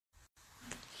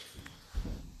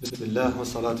بسم الله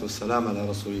والصلاة والسلام على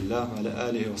رسول الله وعلى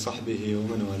آله وصحبه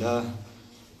ومن والاه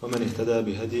ومن اهتدى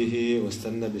بهديه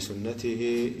واستنى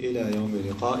بسنته إلى يوم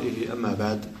لقائه. أما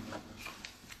بعد.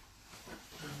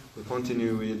 We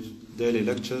continue with daily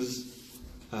lectures,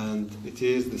 and it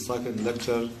is the second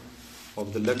lecture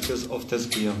of the lectures of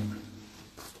Tazkiyah.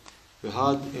 We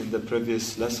had in the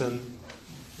previous lesson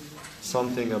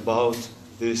something about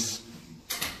this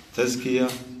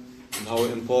Tazkiyah and how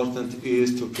important it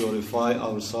is to purify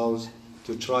ourselves,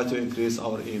 to try to increase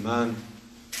our iman,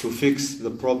 to fix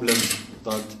the problems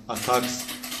that attacks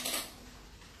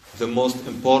the most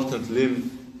important limb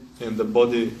in the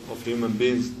body of human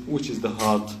beings, which is the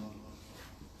heart.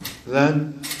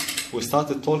 Then we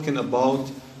started talking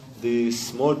about the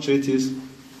small treatise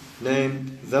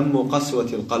named ذم قسوة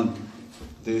القلب,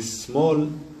 this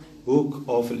small book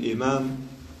of Imam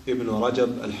Ibn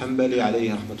Rajab al-Hanbali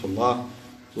alayhi rahmatullah.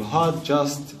 We had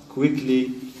just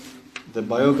quickly the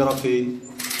biography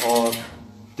or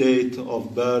date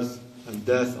of birth and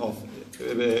death of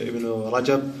Ibn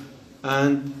Rajab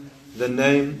and the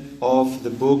name of the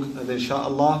book, and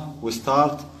inshallah we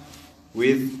start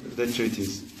with the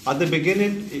treatise. At the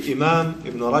beginning, Imam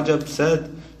Ibn Rajab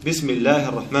said, Bismillah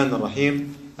ar-Rahman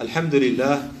ar-Rahim,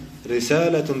 Alhamdulillah,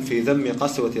 رسالة في ذم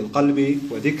قسوة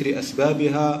القلب وذكر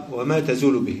أسبابها وما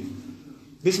تزول به.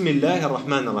 Bismillah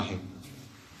ar-Rahman ar-Rahim.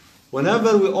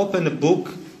 Whenever we open a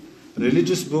book,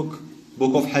 religious book,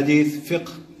 book of hadith,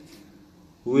 fiqh,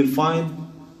 we will find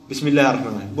Bismillah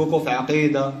ar-Rahman ar-Rahim. Book of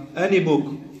Aqidah, any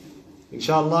book,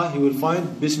 inshallah, you will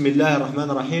find Bismillah ar-Rahman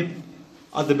ar-Rahim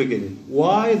at the beginning.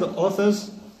 Why the authors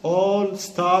all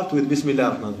start with Bismillah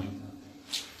ar-Rahman ar-Rahim?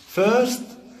 First,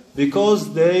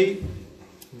 because they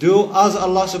do as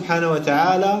Allah subhanahu wa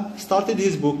ta'ala started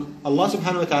his book. Allah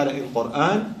subhanahu wa ta'ala in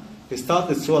Quran, he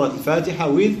started Surah Al-Fatiha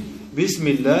with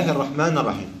Bismillah ar-Rahman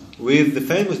ar-Rahim, with the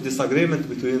famous disagreement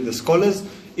between the scholars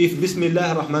if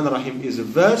Bismillah ar-Rahman ar-Rahim is a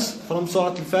verse from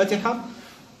Surah Al-Fatiha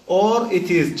or it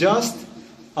is just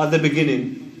at the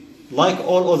beginning, like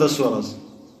all other surahs.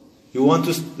 You want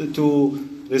to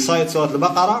recite Surah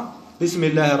Al-Baqarah,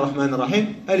 Bismillah ar-Rahman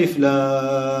ar-Rahim, Alif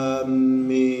Lam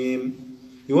Mim.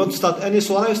 You want to start any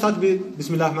surah, you start with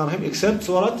Bismillah ar-Rahman ar-Rahim, except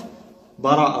Surah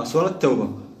Bara'ah, Surah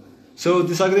Tawbah. So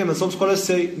disagreement. Some scholars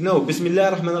say, no,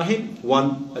 Bismillah ar-Rahman ar-Rahim,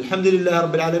 1. Alhamdulillah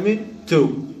Rabbil Alameen,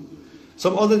 2.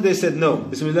 Some others, they said, no,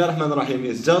 Bismillah ar-Rahman ar-Rahim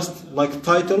is just like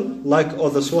title, like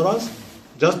other surahs,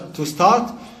 just to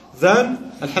start.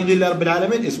 Then Alhamdulillah Rabbil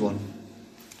Alameen is 1.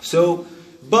 So,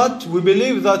 but we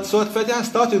believe that Surah Al-Fatiha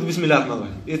starts with Bismillah ar-Rahman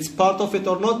ar-Rahim. It's part of it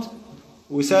or not,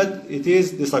 we said it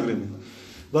is disagreement.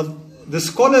 But the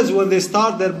scholars, when they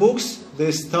start their books,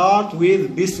 they start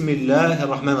with Bismillah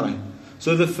ar-Rahman ar-Rahim.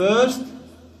 So the first,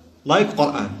 like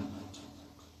Quran,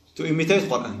 to imitate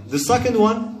Quran. The second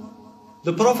one,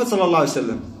 the Prophet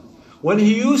ﷺ, when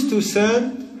he used to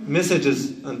send messages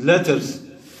and letters,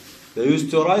 they used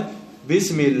to write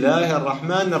Bismillah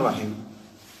ar-Rahman ar-Rahim.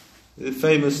 The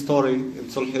famous story in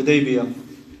Sulh Hudaybiyah,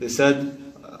 they said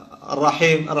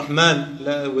Ar-Rahim,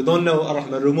 Ar-Rahman, we don't know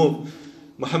Ar-Rahman, remove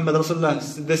Muhammad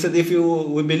Rasulullah. They said, if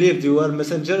we believed you were a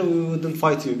messenger, we wouldn't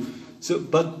fight you. So,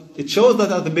 but it shows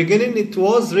that at the beginning it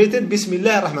was written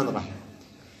Bismillah ar-Rahman ar-Rahim.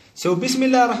 So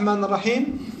Bismillah ar-Rahman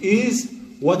ar-Rahim is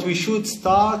what we should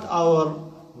start our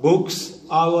books,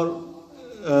 our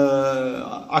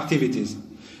activities.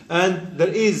 And there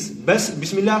is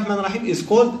Bismillah ar-Rahman ar-Rahim is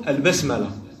called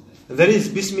Al-Basmala. There is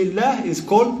Bismillah is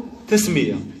called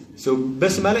Tasmiyah. So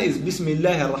Basmala is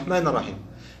Bismillah ar-Rahman ar-Rahim.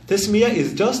 Tasmiyah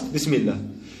is just Bismillah.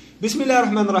 Bismillah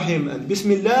ar-Rahman ar-Rahim and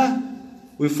Bismillah,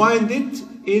 we find it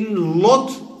in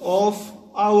lot of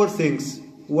our things.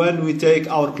 When we take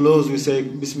our clothes, we say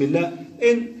Bismillah.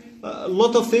 In a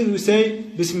lot of things, we say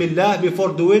Bismillah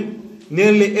before doing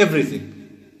nearly everything.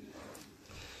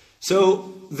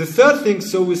 So the third thing,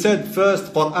 so we said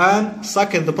first Quran,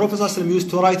 second the Prophet ﷺ used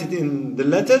to write it in the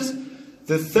letters.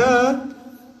 The third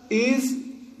is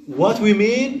what we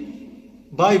mean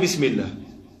by Bismillah.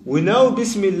 We know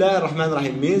Bismillah ar-Rahman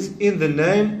ar-Rahim means in the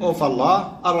name of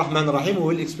Allah ar-Rahman ar-Rahim. We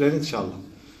will explain it inshallah.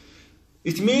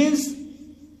 It means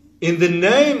in the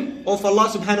name of Allah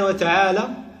subhanahu wa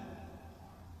ta'ala,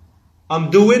 I'm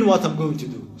doing what I'm going to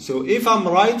do. So if I'm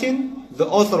writing, the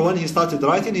author when he started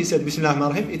writing, he said Bismillah ar-Rahman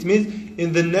ar-Rahim. It means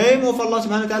in the name of Allah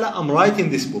subhanahu wa ta'ala, I'm writing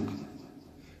this book.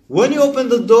 When you open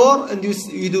the door and you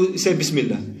say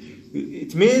Bismillah,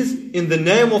 it means in the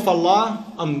name of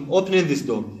Allah, I'm opening this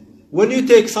door. When you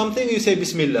take something, you say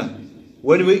Bismillah.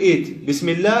 When we eat,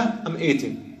 Bismillah, I'm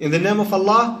eating. In the name of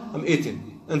Allah, I'm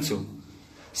eating. And so.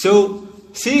 So,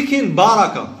 seeking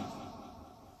barakah.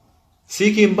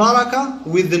 Seeking barakah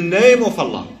with the name of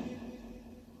Allah.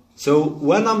 So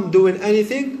when I'm doing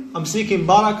anything, I'm seeking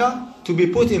barakah to be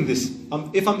put in this.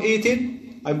 If I'm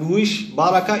eating, I wish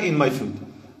barakah in my food.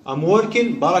 I'm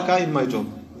working, barakah in my job.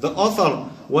 The author,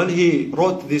 when he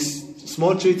wrote this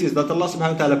small treatise that Allah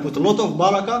subhanahu wa ta'ala put a lot of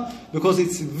barakah, because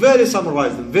it's very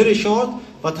summarized, very short,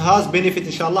 but has benefit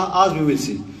inshallah, as we will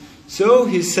see. So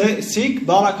he seek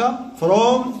barakah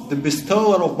from the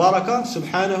bestower of barakah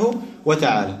subhanahu wa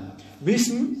ta'ala.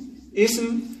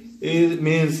 Ism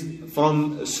means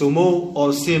from sumu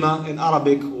or sima in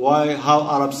Arabic. How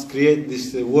Arabs create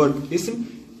this word ism.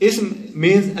 Ism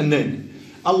means a name.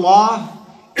 Allah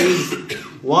is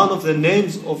one of the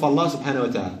names of Allah subhanahu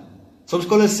wa ta'ala. Some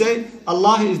scholars say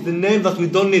Allah is the name that we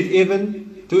don't need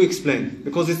even to explain,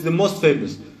 because it's the most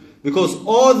famous. Because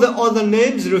all the other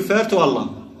names refer to Allah.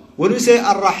 When we say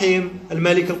Ar-Rahim,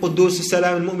 Al-Malik, Al-Quddus,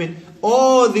 Al-Salam, Al-Mu'min,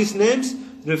 all these names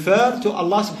refer to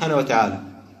Allah subhanahu wa ta'ala.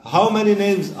 How many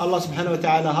names Allah subhanahu wa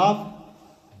ta'ala have?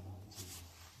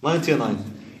 99.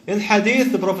 In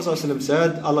Hadith, the Prophet ﷺ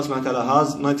said Allah subhanahu wa ta'ala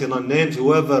has 99 names.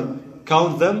 Whoever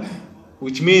count them,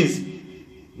 which means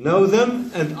know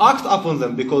them and act upon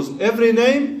them, because every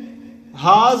name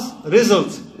has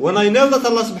results. When I know that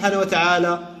Allah subhanahu wa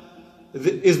ta'ala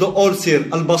is the all-seer,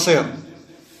 al-basir,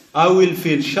 I will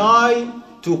feel shy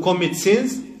to commit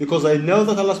sins, because I know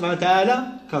that Allah subhanahu wa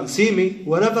ta'ala can see me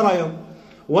wherever I am.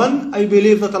 When I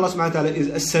believe that Allah subhanahu wa ta'ala is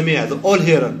as-sami', the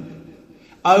all-hearer,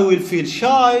 I will feel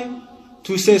shy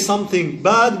to say something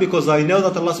bad, because I know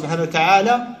that Allah subhanahu wa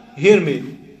ta'ala hear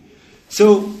me.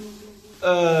 So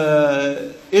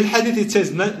in hadith it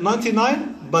says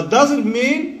 99, but doesn't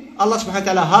mean Allah subhanahu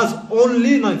wa ta'ala has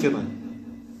only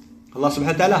 99. Allah subhanahu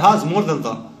wa ta'ala has more than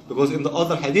that, because in the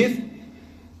other hadith,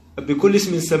 بكل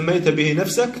اسم سميت به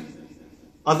نفسك,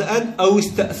 at the end, أو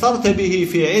استأثرت به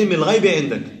في علم الغيب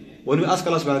عندك. When we ask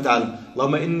Allah subhanahu wa ta'ala,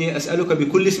 اللهم إني أسألك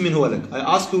بكل اسم هو لك, I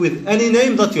ask you with any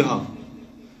name that you have.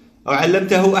 أو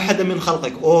علمته أحدا من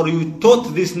خلقك, or you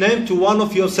taught this name to one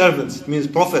of your servants, it means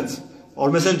prophets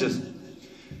or messengers.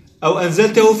 أو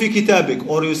أنزلته في كتابك,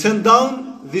 or you sent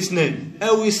down this name.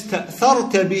 أو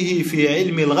استأثرت به في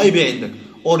علم الغيب عندك,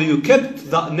 or you kept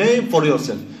that name for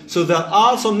yourself. So there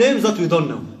are some names that we don't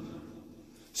know.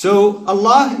 So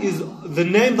Allah is the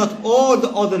name that all the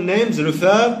other names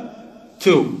refer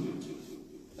to.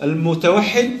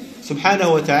 المتوحد سبحانه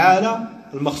وتعالى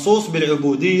المخصوص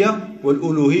بالعبودية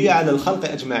والألوهية على الخلق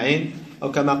أجمعين,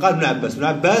 أو كما قال ابن عباس. Ibn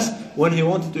Abbas, when he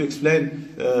wanted to explain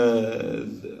the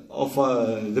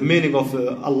meaning of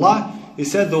Allah, he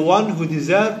said the one who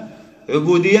deserves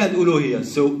عبودية and ألوهية.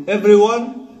 So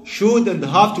everyone should and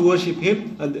have to worship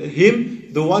him, and him,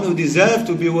 the one who deserves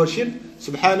to be worshipped,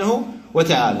 subhanahu wa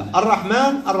ta'ala.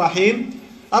 Ar-Rahman, Ar-Rahim.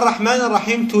 Ar-Rahman,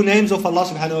 Ar-Rahim, two names of Allah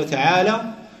subhanahu wa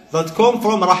ta'ala that come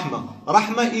from Rahmah.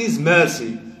 Rahmah is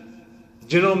mercy.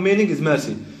 General meaning is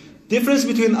mercy. Difference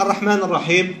between Ar-Rahman and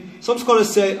Ar-Rahim. Some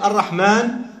scholars say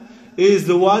Ar-Rahman is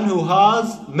the one who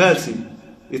has mercy.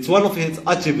 It's one of his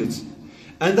attributes.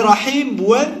 And Rahim,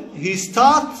 when he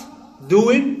starts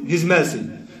doing his mercy.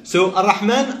 So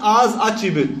Ar-Rahman as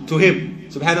attribute to him,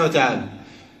 subhanahu wa ta'ala.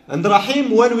 And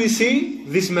Rahim, when we see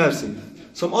this mercy.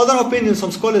 Some other opinions,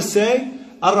 some scholars say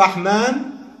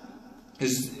Ar-Rahman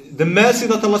is the mercy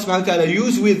that Allah subhanahu wa ta'ala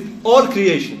used with all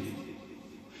creation.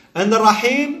 And the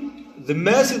Rahim, the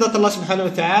mercy that Allah subhanahu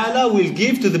wa ta'ala will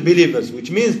give to the believers, which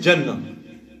means Jannah.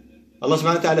 Allah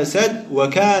subhanahu wa ta'ala said,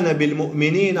 وَكَانَ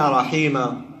بِالْمُؤْمِنِينَ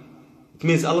رَحِيمًا. It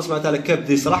means Allah subhanahu wa ta'ala kept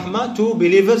this rahmah to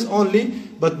believers only,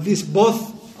 but this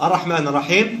both Ar-Rahman and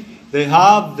Rahim, they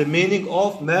have the meaning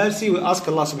of mercy. We ask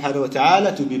Allah subhanahu wa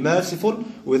ta'ala to be merciful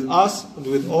with us and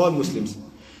with all Muslims.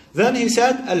 Then he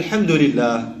said,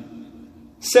 Alhamdulillah.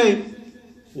 Say,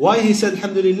 why he said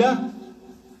Alhamdulillah?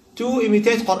 To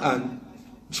imitate Quran.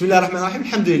 Bismillah ar-Rahman ar-Rahim,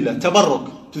 Alhamdulillah.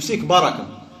 Tabarruk, to seek barakah.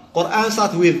 Quran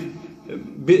starts with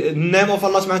the name of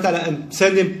Allah subhanahu wa ta'ala and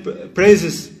sending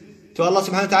praises to Allah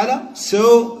subhanahu wa ta'ala.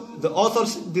 So the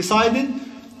authors decided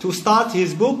to start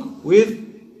his book with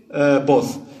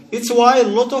both. It's why a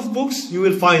lot of books you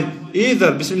will find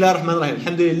either Bismillah ar-Rahman ar-Rahim,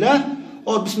 Alhamdulillah,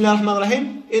 or Bismillah ar-Rahman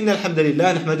ar-Rahim, Inna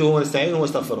alhamdulillah, nahmaduhu wa nasta'inuhu wa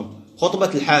astaghfiruh.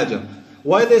 Khutbat al-Haja.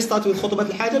 Why they start with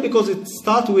Khutbat al-Haja? Because it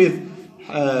starts with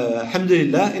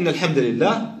Alhamdulillah, Inna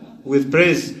alhamdulillah, with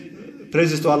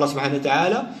praises to Allah subhanahu wa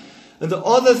ta'ala. And the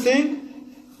other thing,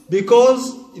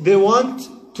 because they want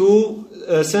to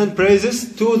send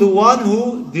praises to the one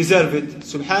who deserves it,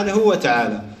 subhanahu wa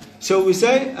ta'ala. So we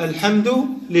say,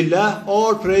 Alhamdulillah,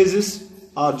 all praises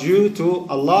are due to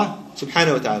Allah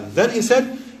subhanahu wa ta'ala. Then he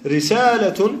said,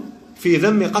 Risalatun fi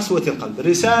dhammi qaswati al-qalb.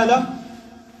 Risala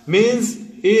means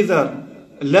either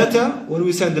letter, when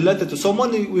we send a letter to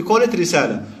someone, we call it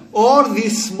risala. Or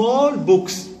these small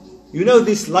books you know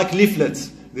this like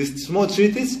leaflets, these small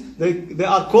treatises, they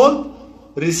are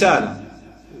called risala.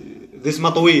 This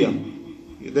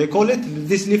matawiyya. They call it,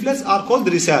 these leaflets are called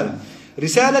risala.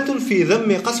 Risalatun fi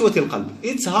dhammi qaswati al-qalb.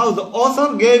 It's how the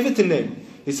author gave it a name.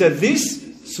 He said this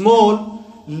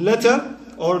small letter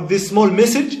or this small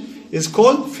message is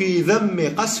called fi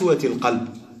dhammi qaswati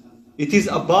al-qalb. It is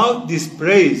about this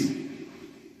praise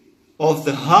of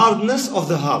the hardness of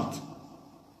the heart.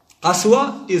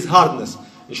 Qaswa is hardness.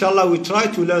 Inshallah, we try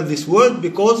to learn this word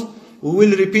because we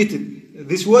will repeat it.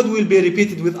 This word will be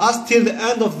repeated with us till the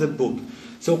end of the book.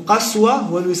 So qaswa,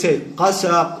 when we say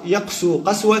qasa yaqsu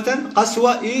qaswatan,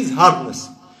 qaswa is hardness.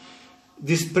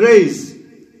 This praise,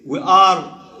 we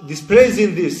are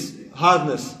dispraising this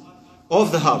hardness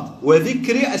of the heart.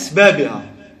 وَذِكْرِ أَسْبَابِهَا,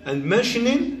 and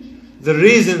mentioning the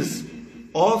reasons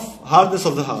of hardness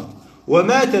of the heart.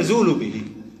 وَمَا تَزُولُ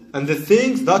بِهِ, and the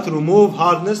things that remove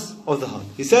hardness of the heart.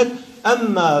 He said,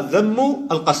 أَمَّا ذَمُّ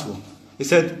الْقَسْوَةِ. He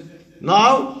said,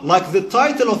 now, like the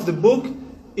title of the book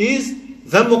is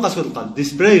ذَمُّ قَسْوَةِ الْقَلْبِ,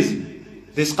 dispraising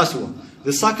this qaswa.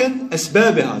 The second,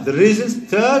 أسبابها, the reasons.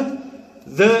 Third,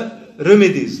 the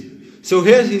remedies. So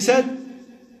here he said,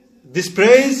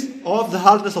 dispraise of the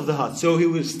hardness of the heart. So he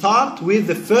will start with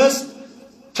the first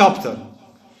chapter.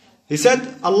 He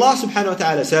said, Allah subhanahu wa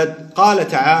ta'ala said, قال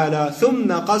تعالى ثم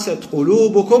قست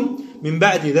قلوبكم من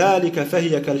بعد ذلك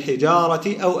فهي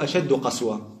كالحجارة أو أشد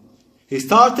قسوة. He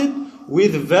started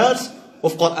with a verse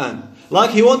of Quran. Like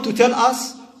he want to tell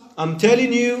us, I'm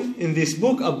telling you in this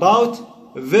book about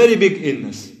a very big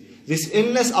illness. This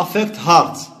illness affects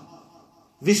hearts.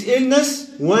 This illness,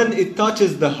 when it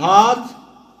touches the heart,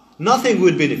 nothing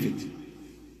will benefit.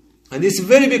 And it's a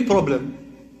very big problem.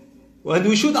 And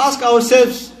we should ask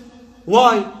ourselves,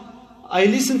 why? I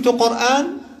listen to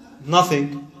Quran,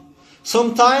 nothing.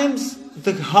 Sometimes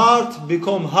the heart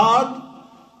become hard.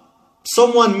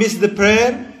 Someone missed the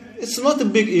prayer. It's not a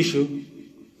big issue.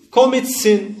 Commit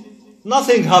sin,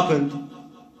 nothing happened.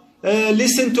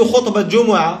 Listen to khutbah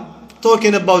Jumu'ah,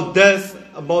 talking about death,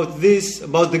 about this,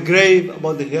 about the grave,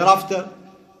 about the hereafter.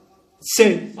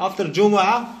 Same. After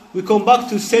Jumu'ah, we come back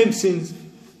to same sins.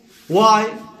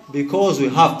 Why? Because we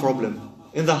have problem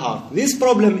in the heart. This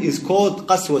problem is called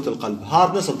qaswat al-qalb,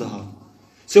 hardness of the heart.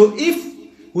 So if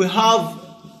we have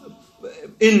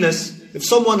illness, if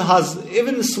someone has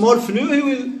even a small flu, he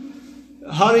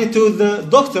will hurry to the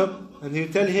doctor and he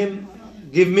will tell him,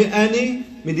 give me any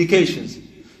medications.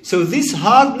 So this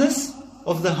hardness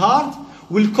of the heart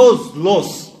will cause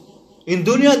loss in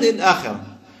dunya and in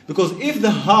akhirah. Because if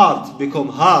the heart become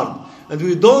hard and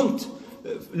we don't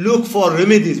look for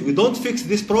remedies, we don't fix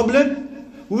this problem,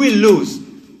 we will lose.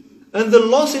 And the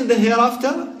loss in the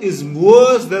hereafter is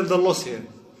worse than the loss here.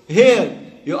 Here,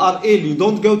 you are ill, you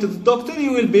don't go to the doctor,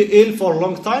 you will be ill for a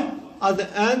long time. At the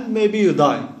end, maybe you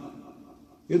die.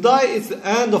 You die, it's the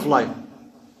end of life.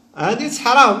 And it's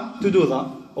haram to do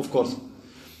that, of course.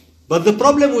 But the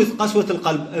problem with qaswat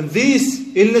al-qalb and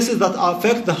these illnesses that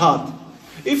affect the heart,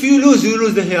 if you lose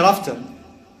the hereafter.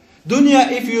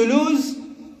 Dunya, if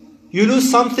you lose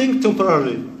something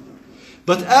temporarily.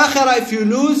 But akhirah, if you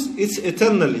lose, it's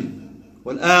eternally.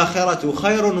 وَالْآخِرَةُ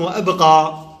خَيْرٌ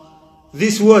وَأَبْقَى.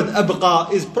 This word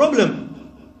abqa is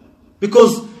problem.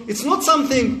 Because it's not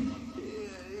something,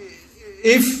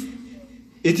 if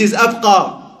it is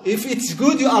abqa, if it's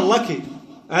good, you are lucky.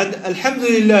 And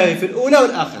alhamdulillah fil ula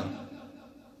wal akhirah.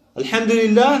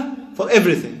 Alhamdulillah for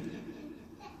everything.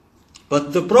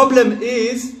 But the problem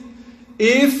is,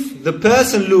 if the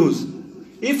person lose,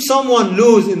 if someone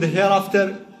lose in the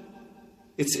hereafter,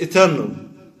 it's eternal.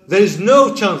 There is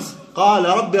no chance. قال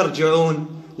رب ارجعون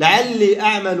لعلي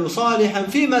أعمل صالحا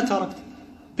فيما تركت.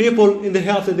 People in the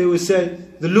hereafter, they will say,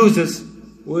 the losers,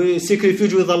 we seek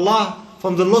refuge with Allah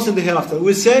from the loss in the hereafter,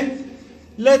 will say,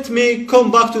 let me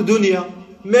come back to dunya.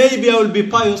 Maybe I will be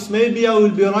pious, maybe I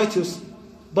will be righteous.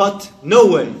 But no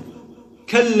way.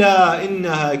 كلا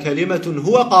إنها كلمة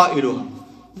هو قائلها.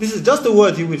 This is just a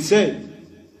word he will say.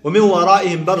 ومن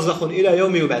ورائهم برزخ إلى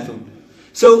يوم يبعثون.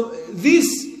 So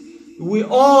this, we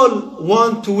all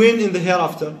want to win in the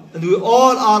hereafter, and we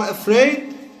all are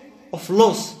afraid of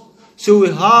loss. So we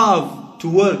have to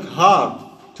work hard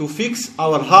to fix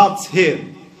our hearts here.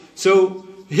 So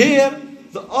here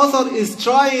the author is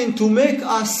trying to make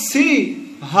us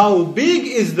see how big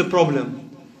is the problem.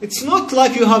 It's not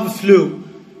like you have a flu.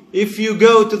 If you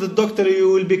go to the doctor, you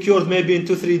will be cured maybe in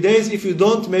 2-3 days. If you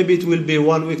don't, maybe it will be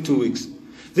 1 week, 2 weeks.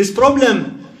 This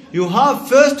problem, you have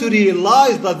first to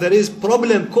realize that there is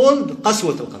problem called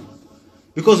qaswat al-qalb.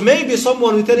 Because maybe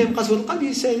someone will tell him qaswat al-qalb,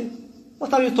 he say,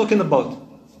 what are you talking about?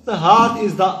 The heart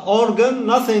is the organ,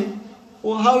 nothing.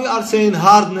 Or how you are saying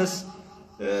hardness?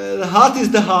 the heart is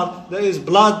the heart, there is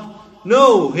blood.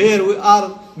 No, here we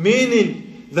are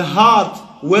meaning the heart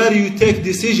where you take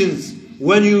decisions,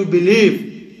 when you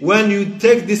believe, when you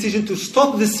take decision to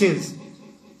stop the sins.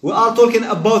 We are talking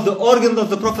about the organ that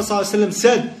the Prophet ﷺ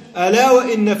said, ألا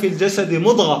وإن في الجسد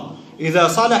مضغة إذا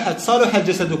صلحت صلح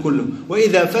الجسد كله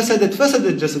وإذا فسدت فسد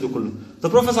الجسد كله. The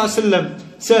Prophet ﷺ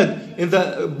said, in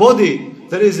the body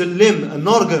there is a limb, an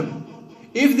organ.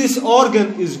 If this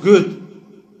organ is good,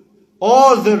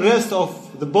 all the rest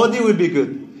of the body will be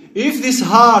good. If this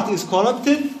heart is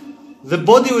corrupted, the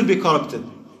body will be corrupted.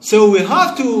 So we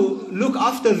have to look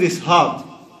after this heart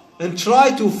and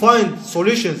try to find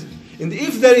solutions. And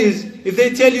if they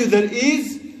tell you there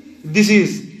is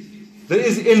disease, there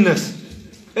is illness,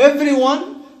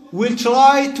 everyone will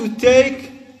try to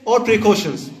take all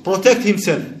precautions, protect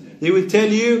himself. They will tell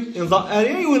you in that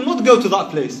area, you will not go to that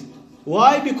place.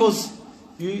 Why? Because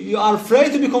you are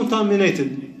afraid to be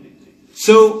contaminated.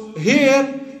 So here,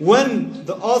 when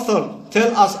the author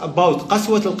tells us about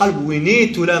qaswat al-qalb, we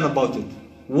need to learn about it.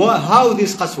 How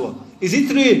this qaswa? Is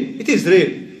it real? It is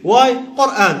real. Why?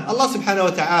 Quran. Allah subhanahu wa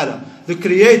ta'ala, the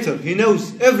creator, He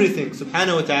knows everything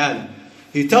subhanahu wa ta'ala.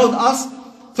 He told us,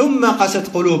 ثُمَّ قَسَتْ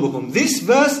قُلُوبُكُمْ. This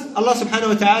verse, Allah subhanahu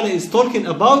wa ta'ala is talking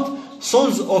about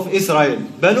sons of Israel,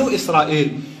 Banu Israel.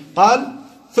 قال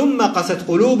ثُمَّ قَسَتْ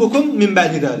قُلُوبُكُمْ مِنْ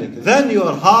بَعْدِ ذَلِكَ. Then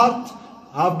your heart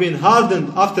have been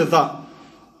hardened after that.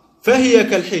 فَهِيَ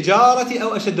كَالْحِجَارَةِ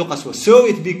أَوْ أَشَدُّ قَسْوَةً. So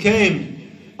it became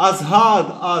as hard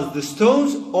as the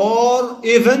stones or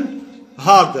even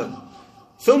harder.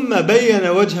 ثُمَّ بَيَّنَ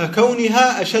وَجْهَ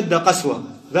كَوْنِهَا أَشَدَّ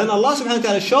قَسْوَةً. Then Allah subhanahu wa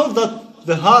ta'ala showed that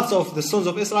the hearts of the sons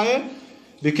of Israel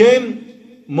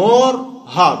became more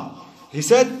hard. He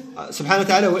said subhanahu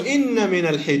wa ta'ala, وَإِنَّ مِنَ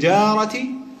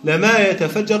الْحِجَارَةِ لَمَا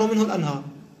يَتَفَجَّرُ مِنْهُ الْأَنْهَارِ.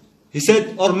 He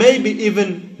said, or maybe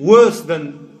even worse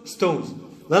than stones.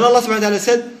 Then Allah subhanahu wa ta'ala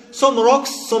said, some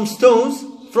rocks, some stones,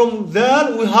 from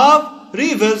there we have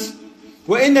rivers.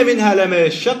 وَإِنَّ مِنْهَا لَمَا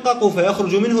يَشَّقَّقُ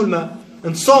فَيَخْرُجُ مِنْهُ الْمَاءِ.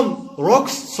 And some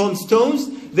rocks, some stones,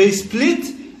 they split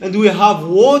and we have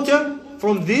water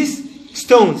from these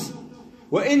stones.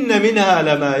 وَإِنَّ مِنْهَا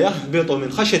لَمَا يَهْبِطُ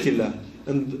مِنْ خَشْيَةِ اللَّهِ.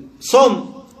 And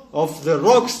some of the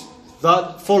rocks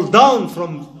that fall down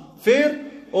from fear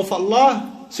of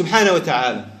Allah subhanahu wa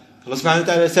ta'ala. Allah subhanahu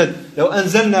wa ta'ala said, لو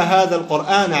أنزلنا هذا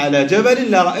القرآن على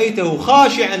جبل لرأيته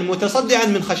خاشعا متصدعا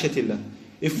من خشية الله.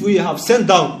 If we have sent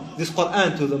down this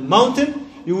Quran to the mountain,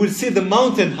 you will see the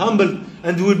mountain humbled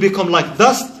and will become like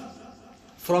dust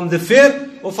from the fear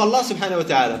of Allah subhanahu wa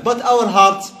ta'ala. But our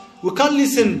hearts, we can't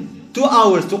listen 2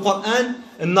 hours to Quran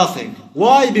and nothing.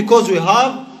 Why? Because we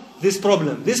have this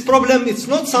problem. This problem, it's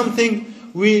not something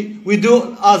we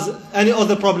do as any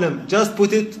other problem. Just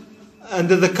put it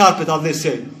under the carpet, as they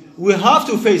say. We have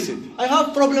to face it. I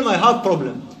have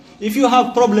problem. If you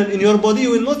have problem in your body,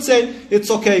 you will not say,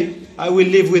 it's okay, I will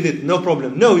live with it, no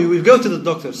problem. No, you will go to the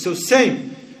doctor. So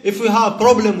same, if we have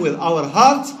problem with our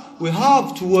hearts, we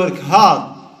have to work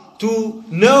hard to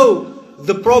know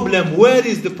the problem, where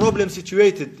is the problem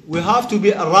situated. We have to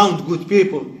be around good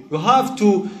people. We have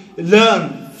to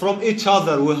learn from each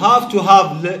other. We have to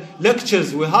have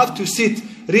lectures. We have to sit,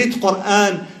 read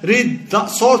Quran, read that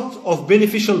sort of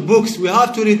beneficial books. We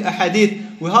have to read a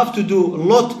hadith. We have to do a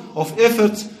lot of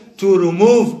efforts to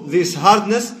remove this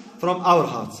hardness from our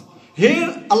hearts.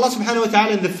 Here, Allah subhanahu wa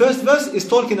ta'ala in the first verse is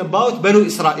talking about Banu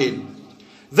Israel.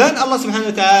 Then Allah subhanahu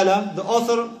wa ta'ala, the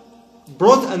author,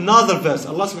 brought another verse.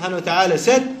 Allah subhanahu wa ta'ala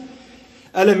said,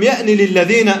 أَلَمْ يَأْنِ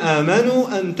لِلَّذِينَ آمَنُوا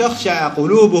أَن تَخْشَعَ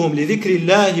قُلُوبُهُمْ لِذِكْرِ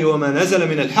اللَّهِ وَمَا نَزَلَ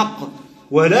مِنَ الْحَقِّ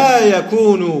وَلَا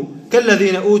يَكُونُوا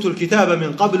كَالَّذِينَ أُوتُوا الْكِتَابَ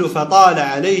مِنْ قَبْلُ فَطَالَ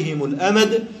عَلَيْهِمُ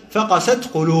الْأَمَدُ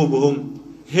فَقَسَتْ قُلُوبُهُمْ.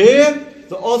 Here,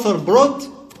 the author brought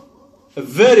a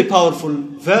very powerful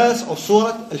verse of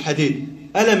Surah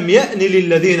Al-Hadid. أَلَمْ يَأْنِ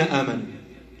لِلَّذِينَ آمَنُوا.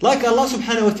 Like Allah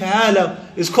subhanahu wa ta'ala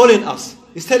is calling us,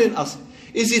 is telling us,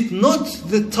 is it not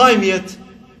the time yet?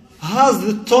 Has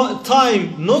the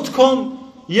time not come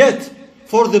yet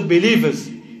for the believers,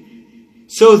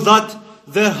 so that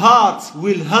their hearts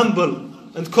will humble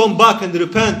and come back and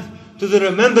repent to the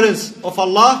remembrance of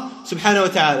Allah subhanahu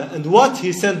wa ta'ala and what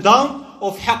He sent down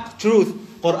of haqq, truth,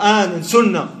 Quran and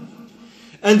Sunnah,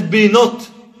 and be not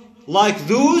like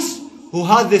those who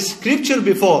had the scripture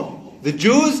before, the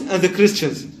Jews and the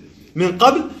Christians. من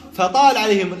قبل فطال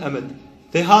عليهم الأمد.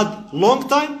 They had long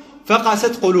time.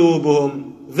 فقست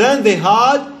قلوبهم. Then they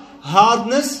had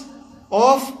hardness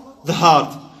of the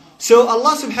heart. So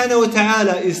Allah subhanahu wa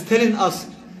ta'ala is telling us,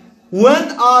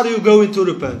 when are you going to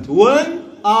repent?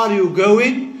 When are you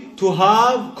going to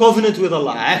have covenant with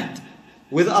Allah? Ahd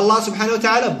with Allah subhanahu wa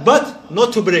ta'ala, but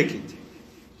not to break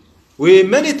it.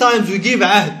 Many times we give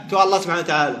ahd to Allah subhanahu wa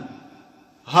ta'ala.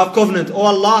 have covenant. Oh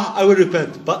Allah, I will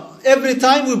repent. But every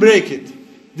time we break it.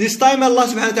 This time Allah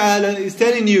subhanahu wa ta'ala is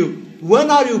telling you,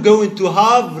 when are you going to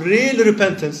have real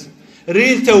repentance?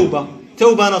 Real tawbah.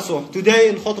 Tawbah nasuh. Today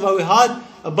in khutbah we had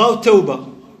about tawbah.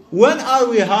 When are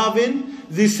we having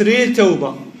this real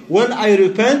tawbah? When I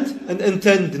repent and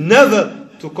intend never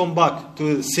to come back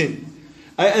to the sin.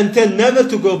 I intend never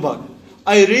to go back.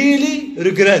 I really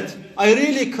regret. I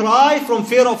really cry from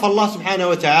fear of Allah subhanahu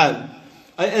wa ta'ala.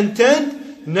 I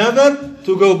intend never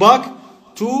to go back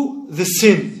to the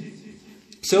sin.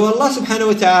 So Allah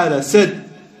subhanahu wa ta'ala said,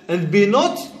 and be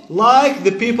not like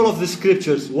the people of the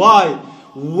scriptures. Why?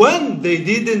 When they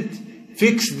didn't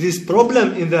fix this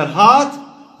problem in their heart,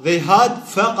 they had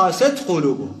فَقَسَتْ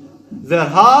قُلُوبُهُمْ. Their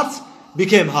hearts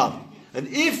became hard. And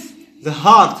if the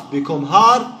heart become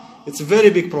hard, it's a very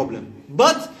big problem.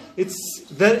 But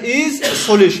there is a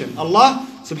solution. Allah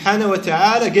subhanahu wa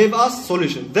ta'ala gave us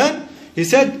solution. Then He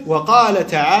said, وَقَالَ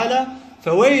تَعَالَى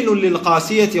فَوَيْلٌ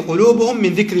لِلْقَاسِيَةِ قُلُوبُهُمْ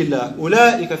مِنْ ذِكْرِ اللَّهِ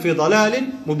أُولَٰئِكَ فِي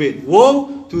ضَلَالٍ مُبِينٍ.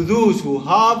 Woe to those who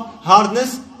have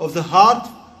hardness of the heart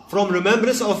from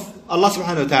remembrance of Allah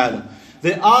subhanahu wa ta'ala.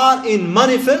 They are in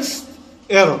manifest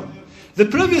error. The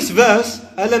previous verse,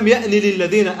 أَلَمْ يَأْنِ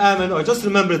لِلَّذِينَ آمَنُوا, I just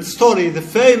remembered the story, the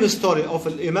famous story of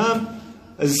Imam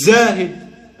Al-Zahid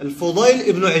Al-Fudayl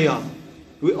ibn Iyad.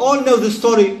 We all know the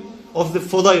story of the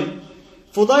Fudayl.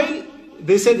 Fudayl,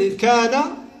 they said,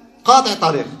 كان قاطع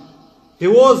طريق. He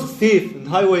was a thief and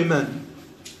highwayman.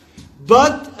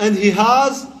 And he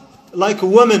has like a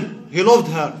woman, he loved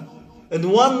her.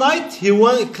 And one night he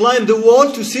climbed the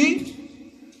wall to see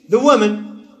the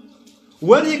woman.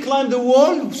 When he climbed the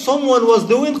wall, someone was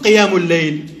doing قيام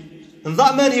الليل. And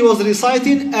that man, he was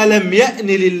reciting أَلَمْ يَأْنِ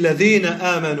لِلَّذِينَ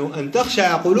آمَنُوا أَن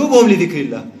تَخْشَعَ قُلُوبُهُمْ لِذِكْرِ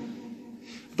اللَّهِ.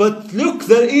 But look,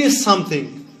 there is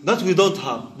something that we don't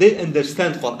have. They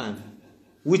understand Quran,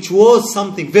 which was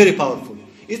something very powerful.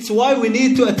 It's why we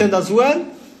need to attend as well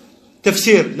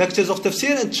tafsir, lectures of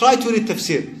tafsir, and try to read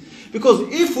tafsir. Because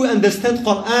if we understand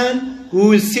Quran, we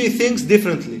will see things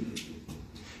differently.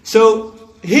 So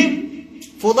him,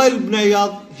 Fudayl ibn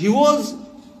Iyad, he was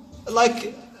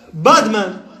like bad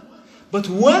man. But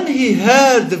when he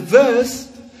heard the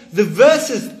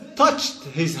verses touched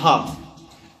his heart.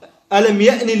 أَلَمْ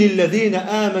يَأْنِ لِلَّذِينَ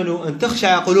آمَنُوا أَن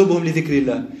تَخْشَعَ قُلُوبُهُمْ لِذِكْرِ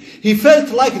اللَّهِ. He felt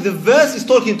like the verse is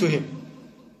talking to him.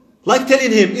 Like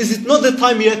telling him, is it not the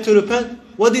time yet to repent?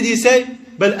 What did he say?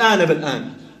 بَلْ آنَ بَلْ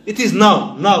آنَ. It is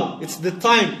now. It's the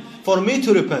time for me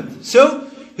to repent. So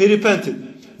he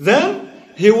repented. Then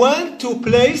he went to a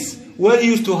place where he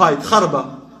used to hide,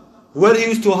 Kharba. Where he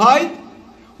used to hide.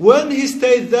 When he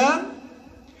stayed there,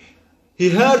 he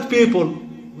heard people.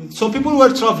 Some people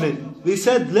were traveling. They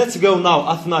said, let's go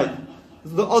now at night.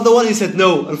 The other one, he said,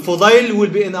 no, Al-Fudayl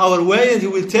will be in our way and he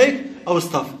will take our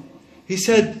stuff. He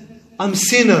said, I'm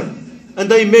sinner.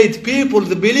 And I made people,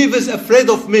 the believers, afraid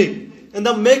of me. And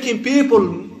I'm making people,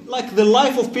 like the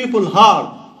life of people,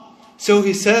 hard. So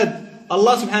he said,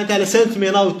 Allah subhanahu wa ta'ala sent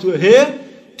me now to here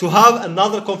to have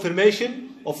another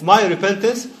confirmation of my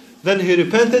repentance. Then he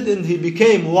repented and he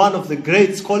became one of the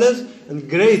great scholars and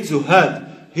great zuhad.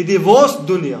 He divorced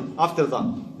dunya after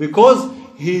that because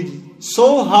he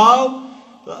saw how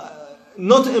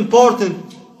not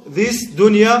important this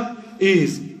dunya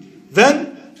is.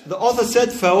 Then the author said,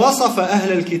 فَوَصَفَ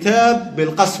أَهْلَ الْكِتَابِ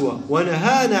بِالْقَسْوَةِ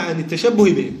وَنَهَانَ عَنِ التَّشَبُّهِ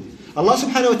بِهِمْ. Allah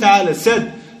subhanahu wa ta'ala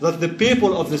said that the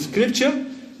people of the scripture,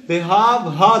 they have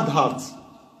hard hearts.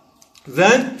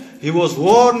 Then he was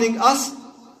warning us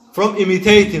from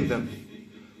imitating them.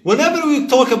 Whenever we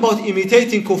talk about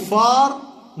imitating kuffar,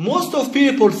 most of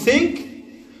people think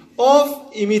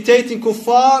of imitating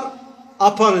kuffar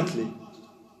apparently.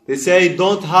 They say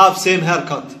don't have same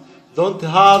haircut, don't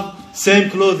have same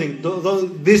clothing,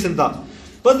 don't this and that.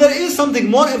 But there is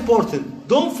something more important.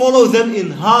 Don't follow them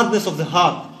in hardness of the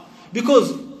heart.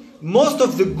 Because most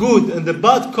of the good and the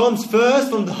bad comes first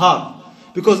from the heart.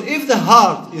 Because if the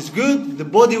heart is good, the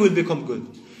body will become good.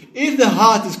 If the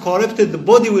heart is corrupted, the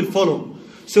body will follow.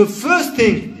 So first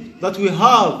thing that we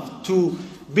have to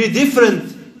be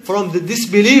different from the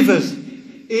disbelievers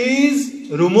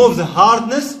is remove the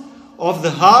hardness of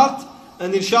the heart.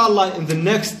 And inshallah in the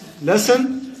next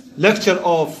lecture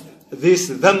of this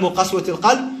Dhammu Qaswat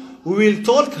al-Qalb, we will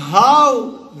talk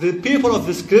how the people of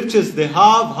the scriptures, they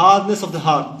have hardness of the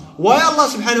heart. Why Allah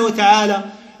subhanahu wa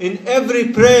ta'ala in every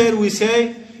prayer we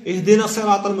say اهدنا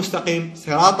الصراط المستقيم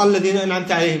صراط الذين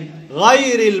أنعمت عليهم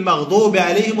غير المغضوب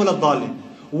عليهم ولا الضالين.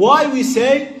 Why we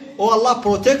say, oh Allah,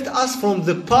 protect us from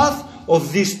the path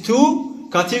of these two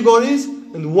categories,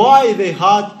 and why they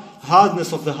had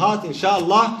hardness of the heart.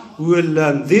 Inshallah we will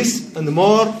learn this and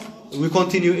more. We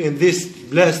continue in this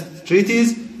blessed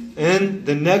treatise in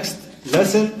the next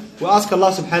lesson. We ask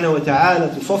Allah subhanahu wa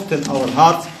ta'ala to soften our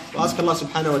hearts. We ask Allah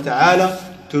subhanahu wa ta'ala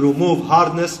to remove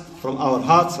hardness from our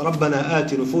hearts. ربنا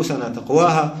آت نفوسنا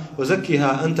تقواها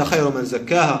وزكها أنت خير من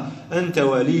زكاها أنت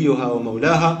وليها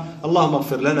ومولاها. اللهم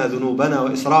اغفر لنا ذنوبنا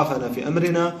وإسرافنا في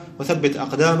أمرنا وثبت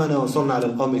أقدامنا وانصرنا على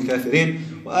القوم الكافرين.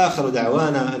 وآخر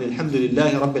دعوانا أن الحمد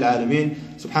لله رب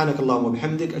العالمين. سبحانك اللهم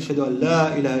وبحمدك أشهد أن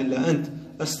لا إله إلا أنت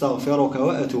أستغفرك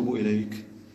وأتوب إليك.